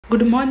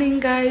Good morning,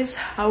 guys.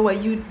 How are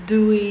you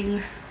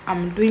doing?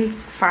 I'm doing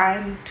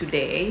fine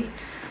today.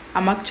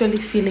 I'm actually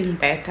feeling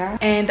better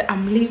and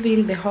I'm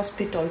leaving the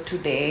hospital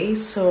today,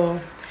 so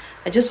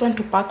I just want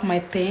to pack my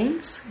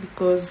things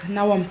because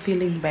now I'm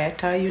feeling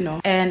better,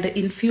 and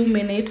in few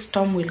minutes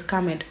Tom will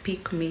come and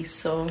pick me.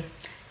 So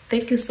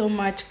thank you so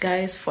much,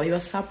 guys, for your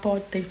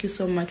support. Thank you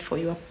so much for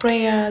your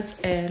prayers,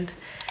 and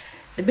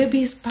the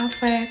baby is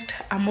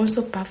perfect. I'm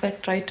also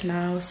perfect right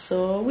now,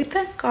 so we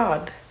thank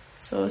God.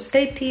 So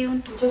stay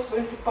tuned. I'm just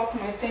going to pack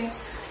my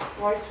things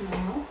right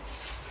now.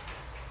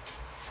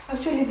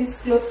 Actually, these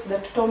clothes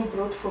that Tom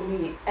brought for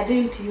me, I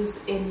didn't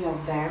use any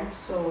of them,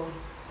 so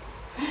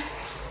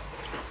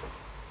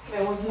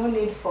there was no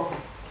need for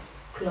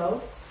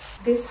clothes.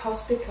 This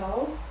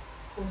hospital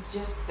was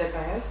just the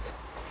best.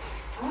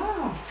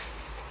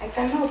 I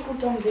can now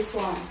put on this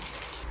one.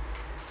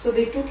 So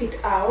they took it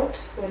out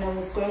when I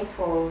was going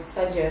for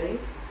surgery,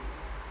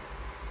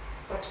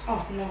 but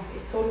oh no,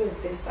 it's always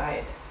this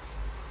side.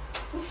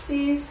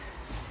 Oopsies.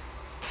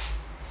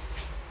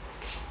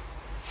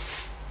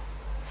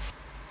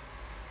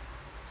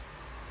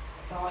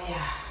 Oh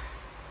yeah,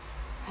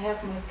 I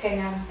have my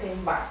Kenyan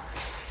thing back.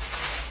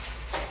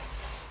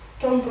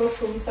 Tom brought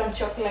for me some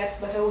chocolates,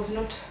 but I was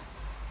not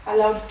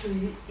allowed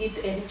to eat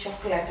any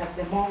chocolate at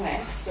the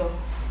moment, so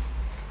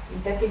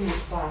I'm taking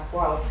it back.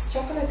 Wow, this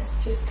chocolate is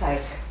just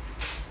like,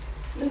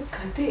 look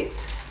at it,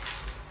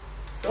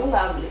 so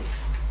lovely.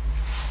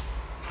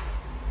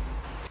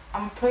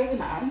 I'm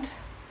pregnant.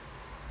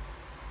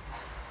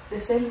 The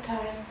same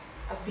time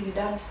I've been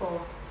done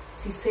for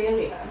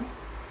cesarean.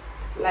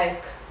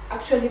 Like,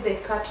 actually they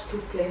cut two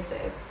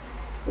places.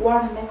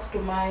 One next to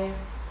my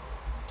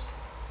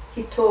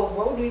kitov.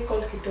 What do we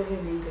call kitov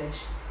in English?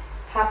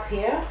 Up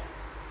here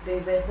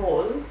there's a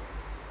hole.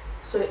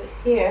 So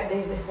here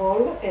there's a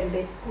hole and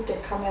they put a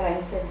camera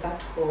inside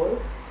that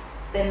hole.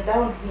 Then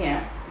down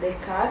here they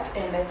cut,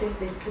 and I think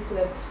they took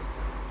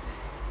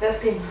that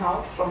thing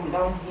out from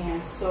down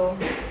here. So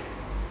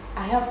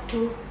I have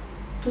two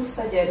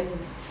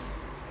surgeries,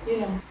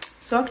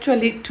 So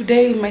actually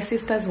today my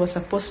sisters were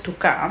supposed to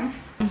come,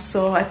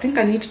 so I think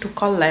I need to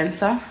call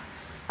Lensa.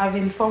 I've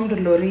informed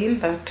Lorraine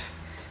that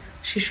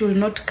she should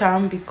not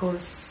come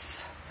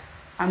because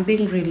I'm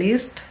being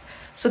released.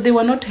 So they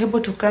were not able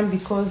to come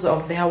because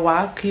of their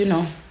work,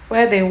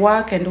 where they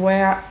work and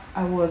where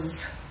I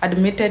was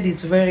admitted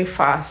is very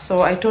far.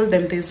 So I told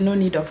them there's no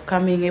need of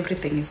coming,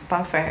 everything is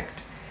perfect.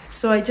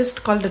 So I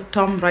just called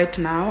Tom right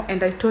now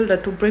and I told her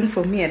to bring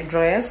for me a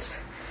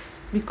dress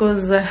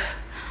because I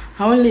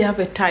only have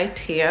a tight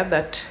here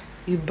that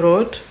he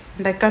brought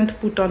and I can't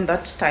put on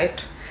that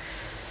tight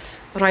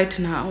right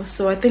now.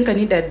 So I think I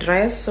need a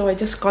dress, so I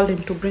just called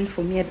him to bring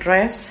for me a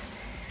dress,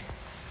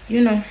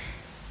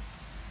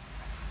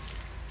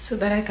 so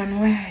that I can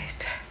wear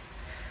it.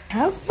 My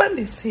husband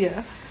is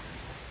here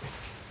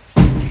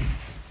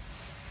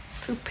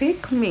to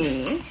pick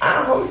me.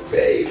 Oh,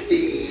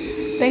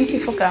 baby. Thank you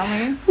for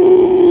coming.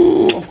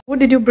 What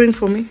did you bring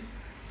for me?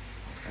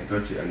 I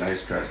got you a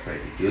nice dress, baby.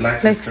 Do you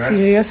like this dress?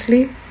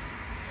 Seriously?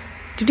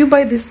 Did you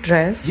buy this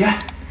dress? Yeah.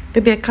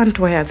 Baby, I can't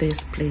wear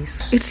this,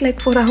 please. It's like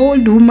for a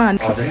old woman.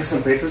 Oh, they have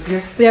some papers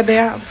here? Yeah, they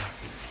have.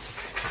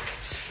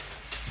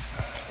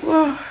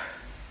 Whoa.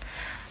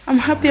 I'm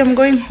happy I'm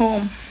going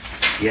home.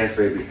 Yes,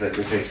 baby. Let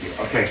me take you.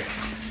 Okay.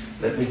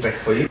 Let me pack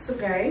for you. So,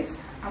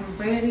 guys, I'm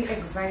very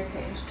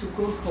excited to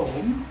go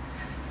home.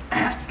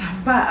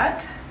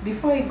 But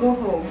before I go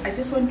home, I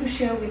just want to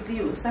share with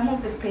you some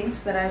of the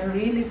things that I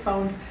really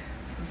found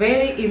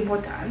very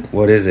important.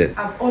 What is it?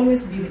 I've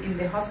always been in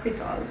the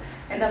hospital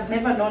and I've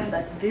never known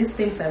that these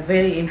things are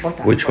very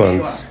important. Which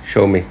ones? Sure.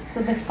 Show me.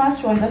 So the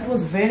first one that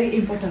was very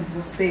important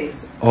was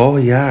this. Oh,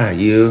 yeah.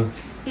 You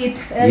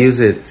use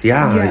it.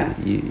 Yeah.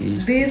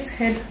 This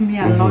helped me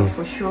a lot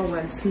for sure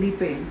while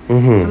sleeping.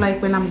 So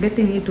like when I'm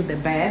getting into the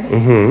bed.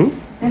 And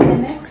the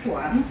next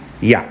one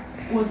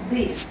was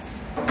this.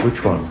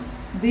 Which one?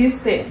 These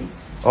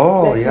things.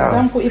 Oh, like, yeah. For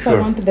example, if I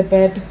want the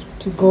bed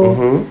to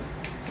go,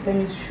 let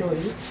me show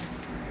you.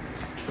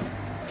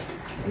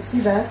 You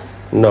see that?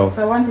 No. If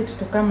I want it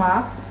to come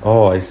up.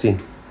 Oh, I see.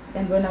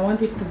 And when I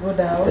want it to go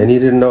down. And you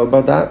didn't know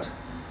about that?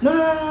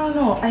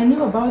 No. I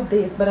knew about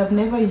this, but I've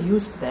never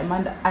used them.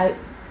 And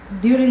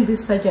during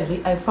this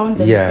surgery, I found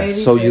them very,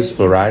 so very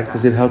useful, right?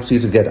 Because it helps you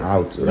to get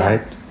out,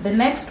 right? The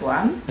next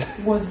one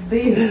was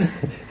this.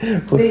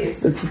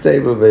 This. It's a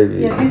table,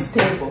 baby. Yeah, this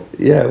table.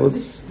 Yeah, it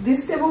was.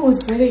 This table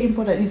was very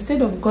important.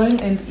 Instead of going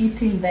and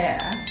eating there.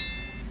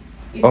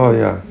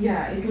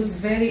 Yeah, it was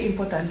very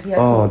important. Yeah,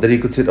 oh, that you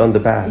could sit on the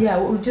bed. Yeah,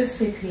 we'll just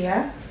sit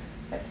here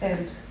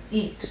and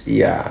eat.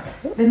 Yeah.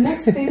 The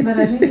next thing that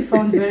I really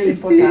found very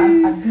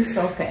important are these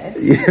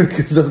sockets. Yeah,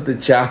 because of the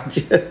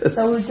charges.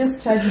 So I will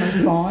just charge my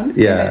phone.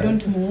 Yeah. If I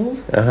don't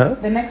move.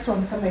 The next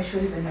one, come I show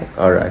you the next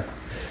one. All right.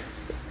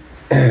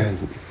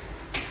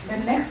 The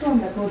next one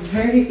that was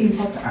very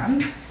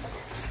important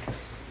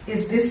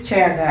is this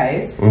chair,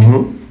 guys.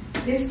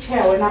 This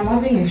chair, when I'm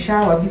having a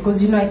shower,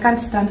 because I can't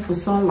stand for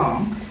so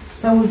long,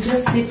 so I will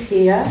just sit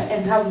here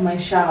and have my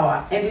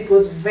shower. And it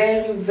was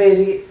very,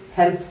 very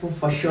helpful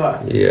for sure.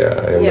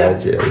 Yeah, I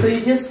imagine. So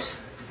you just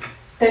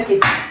take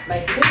it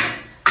like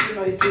this. You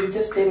know, it will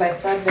just stay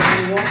like that. Then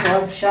when you want to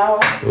have a shower,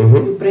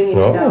 you bring it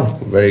down.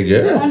 Very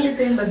good. The only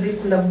thing that they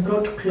could have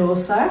brought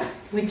closer,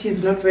 which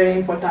is not very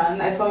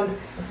important, I found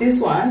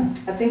this one.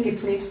 I think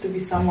it needs to be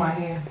somewhere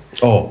here.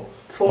 Oh.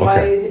 For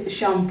my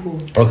shampoo.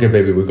 Okay,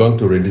 baby, we're going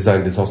to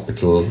redesign this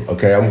hospital.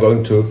 Okay, I'm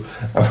going to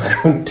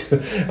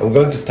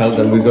tell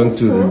them we're going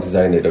to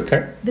redesign it.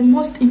 Okay. The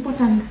most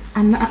important,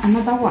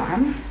 another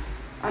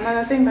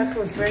thing that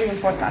was very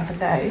important,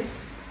 guys,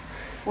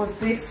 was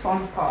this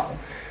phone call.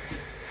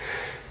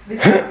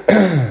 This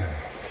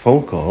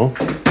phone call.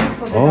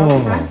 For the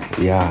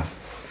doctor. Yeah.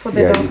 For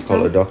the doctor. You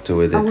call a doctor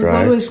with it, right? I was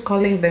always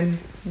calling them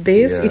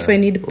this. If I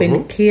need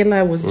painkiller,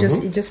 I was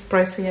just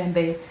press here and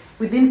they.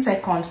 Within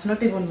seconds,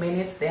 not even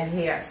minutes, they're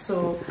here.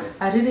 So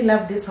I really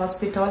love this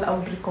hospital. I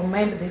would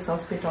recommend this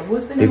hospital.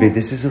 What's the name? Baby,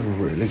 this is a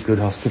really good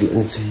hospital.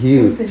 It's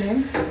huge. What's the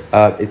name?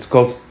 It's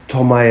called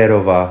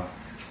Tomajerova.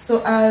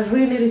 So I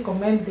really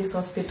recommend this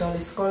hospital.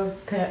 It's called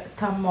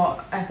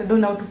Tamo. I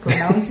don't know how to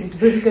pronounce it.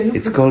 Baby, can you?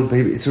 It's called,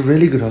 baby. It's a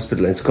really good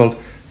hospital. It's called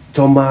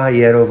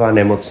Tomajerova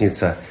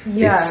Nemocnica.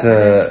 Yeah,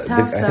 the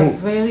staffs are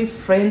very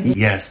friendly.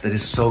 Yes, that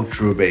is so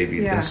true, baby.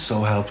 Yeah. They're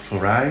so helpful,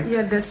 right?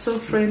 Yeah, they're so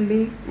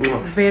friendly,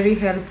 very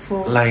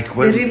helpful. Like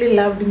when they really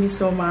loved me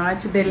so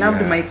much. They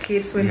loved my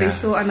kids. When they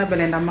saw Annabelle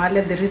and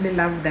Amalia, they really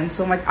loved them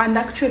so much. And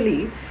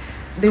actually,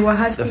 they were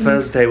asking. The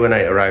first day when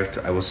I arrived,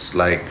 I was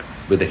like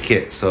with the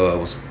kids, so I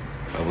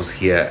was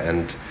here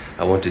and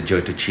I wanted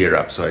Joy to cheer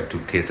up, so I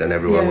took kids and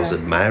everyone was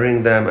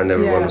admiring them and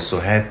everyone was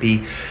so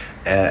happy.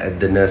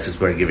 The nurses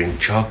were giving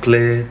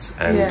chocolates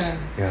and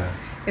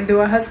and they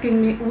were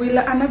asking me, will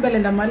Annabelle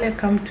and Amalia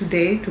come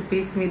today to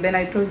pick me? Then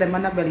I told them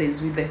Annabelle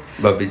is with the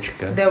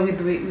Babichka. They're with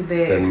the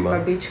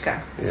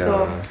Babichka.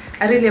 So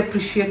I really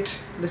appreciate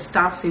the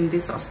staffs in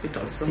this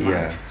hospital so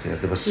much. Yes,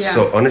 they were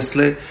so,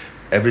 honestly,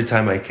 every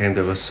time I came,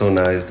 they were so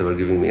nice. They were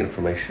giving me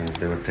information.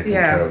 They were taking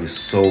care of you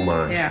so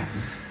much. Yeah.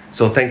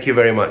 So thank you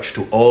very much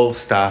to all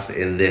staff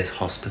in this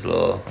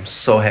hospital. I'm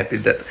so happy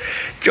that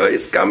Joy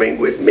is coming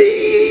with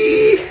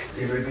me.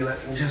 Okay, baby,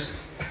 let me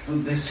just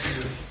put this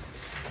to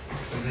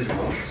this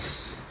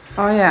box.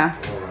 Oh yeah.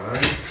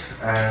 Alright,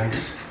 and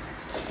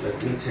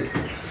let me take,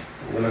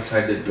 I'm gonna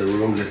tidy the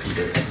room a little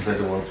bit because I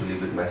don't want to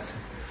leave it messy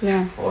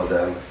for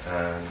them.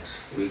 And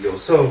we go.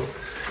 So,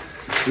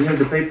 we have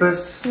the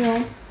papers.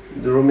 Yeah.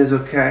 The room is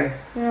okay.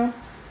 Yeah.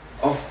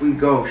 Off we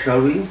go,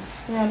 shall we?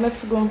 Yeah,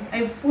 let's go.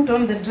 I put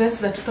on the dress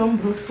that Tom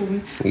brought for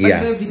me. But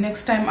baby,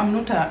 next time I'm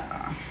not a...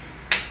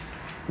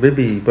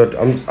 Baby, but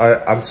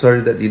I'm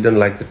sorry that you don't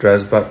like the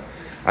dress, but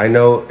I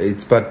know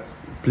it's, but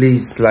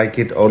please like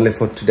it only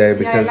for today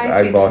because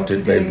I bought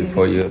it, baby,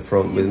 for you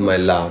with my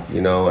love,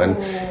 you know. And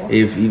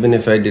even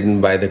if I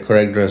didn't buy the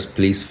correct dress,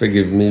 please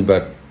forgive me,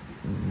 but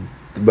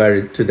wear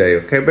it today,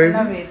 okay, baby?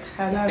 I love it.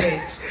 I love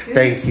it.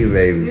 Thank you,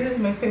 baby. This is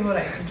my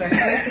favorite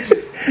dress.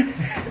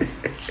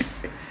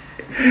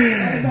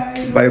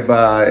 Bye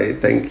bye.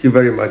 Thank you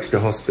very much, the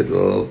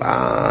hospital.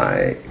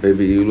 Bye,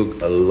 baby. You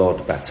look a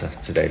lot better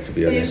today, to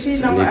be honest. You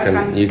see, now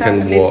you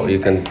can walk. You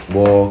can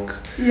walk.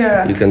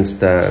 Yeah. You can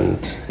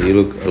stand.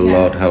 You look a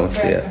lot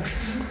healthier.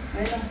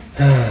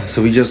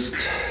 So we just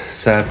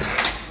said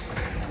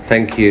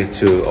thank you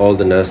to all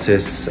the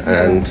nurses,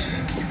 and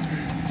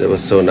they were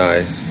so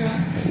nice.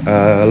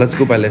 Let's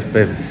go by lift,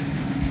 baby.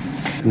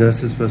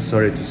 Nurses were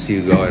sorry to see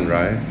you going,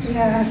 right?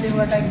 Yeah, they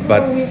were like,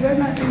 we're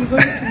going to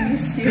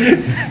miss you.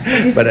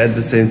 But at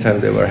the same time,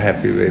 they were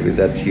happy, baby,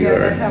 that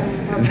you're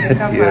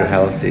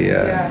healthy.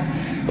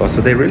 Well, so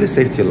they really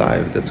saved your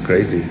life. That's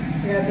crazy.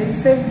 Yeah, they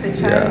saved the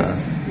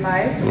child's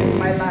life and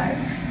my life.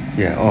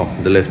 Yeah. Oh,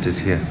 the lift is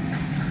here.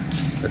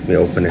 Let me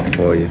open it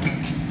for you.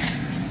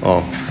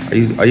 Oh,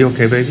 are you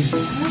okay, baby?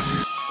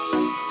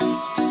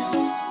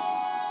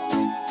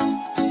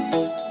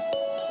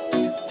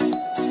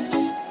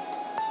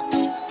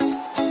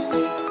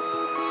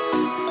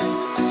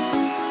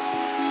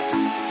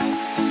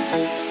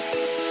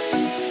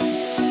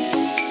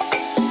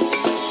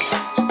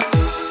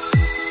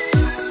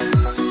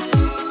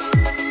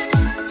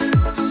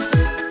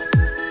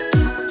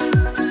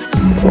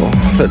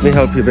 Let me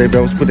help you, baby.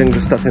 I was putting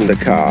the stuff in the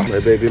car. My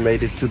baby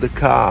made it to the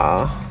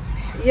car.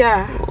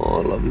 Yeah. Oh,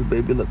 I love you,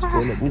 baby. Let's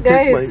go. Let me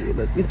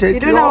take you. You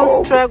don't know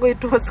how struggle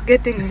it was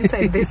getting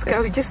inside this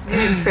car. We just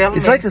didn't film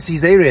It's like a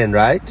cesarean,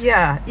 right?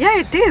 Yeah. Yeah,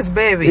 it is,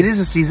 baby. It is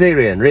a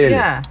cesarean, really?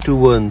 Yeah. 2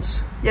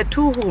 wounds. Yeah,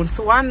 2 wounds.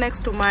 One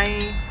next to my...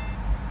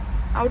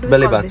 How do we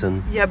belly call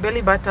button. Yeah,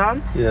 belly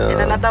button. Yeah.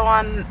 And another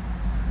one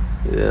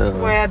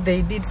where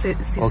they did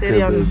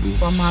cesarean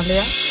for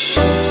Amalia.